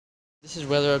This is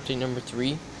weather update number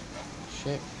 3.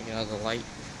 Shit, I get out of the light.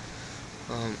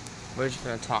 We're just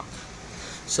gonna talk.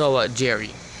 So, Jerry,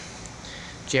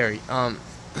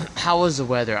 how was the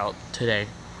weather out today?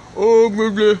 Well,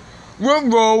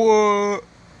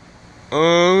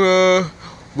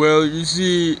 you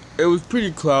see, it was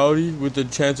pretty cloudy with the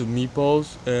chance of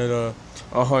meatballs, and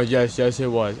yes, it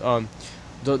was.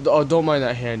 Don't mind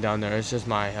that hand down there. It's just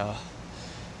my,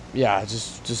 yeah,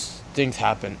 just things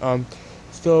happen.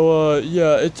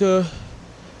 Yeah, it's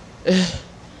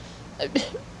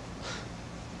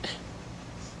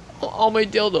all my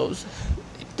dildos,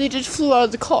 they just flew out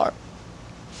of the car.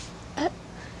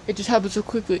 It just happened so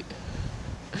quickly.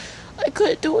 I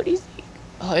couldn't do anything.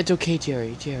 Oh, it's okay,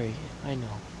 Jerry, I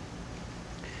know.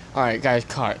 Alright, guys,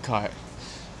 cut.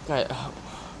 Guys,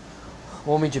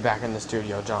 we'll meet you back in the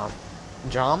studio, John.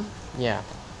 John? Yeah.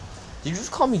 Did you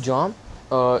just call me John?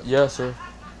 Yeah, sir.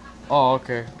 Oh,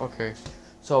 okay.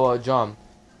 So, John.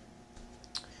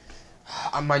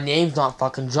 My name's not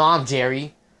fucking John,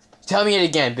 Jerry. Tell me it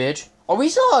again, bitch. Are we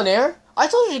still on air? I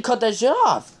told you to cut that shit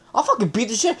off. I'll fucking beat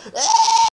the shit.